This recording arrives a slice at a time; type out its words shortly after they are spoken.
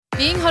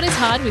Being Hot is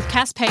Hard with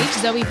Cass Page,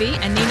 Zoe B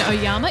and Nina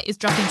Oyama is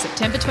dropping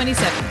September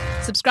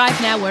 27. Subscribe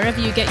now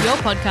wherever you get your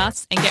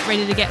podcasts and get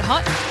ready to get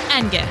hot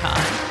and get hard.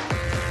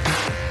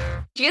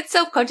 Do you get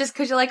self-conscious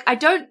because you're like, I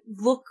don't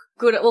look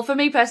good? Well, for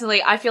me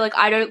personally, I feel like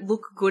I don't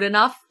look good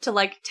enough to,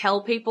 like,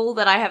 tell people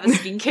that I have a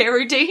skincare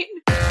routine.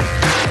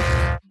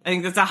 I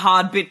think that's a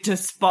hard bit to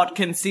spot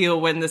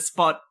conceal when the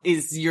spot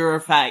is your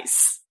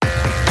face.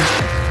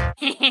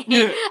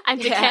 I'm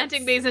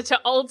decanting these into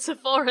old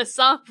Sephora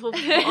sample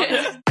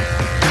pots.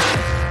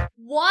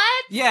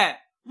 What? Yeah.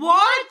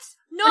 What?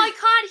 No, I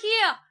can't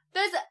hear.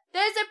 There's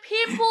a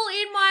pimple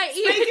in my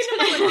ear. Speaking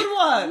of a good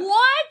one.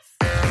 What?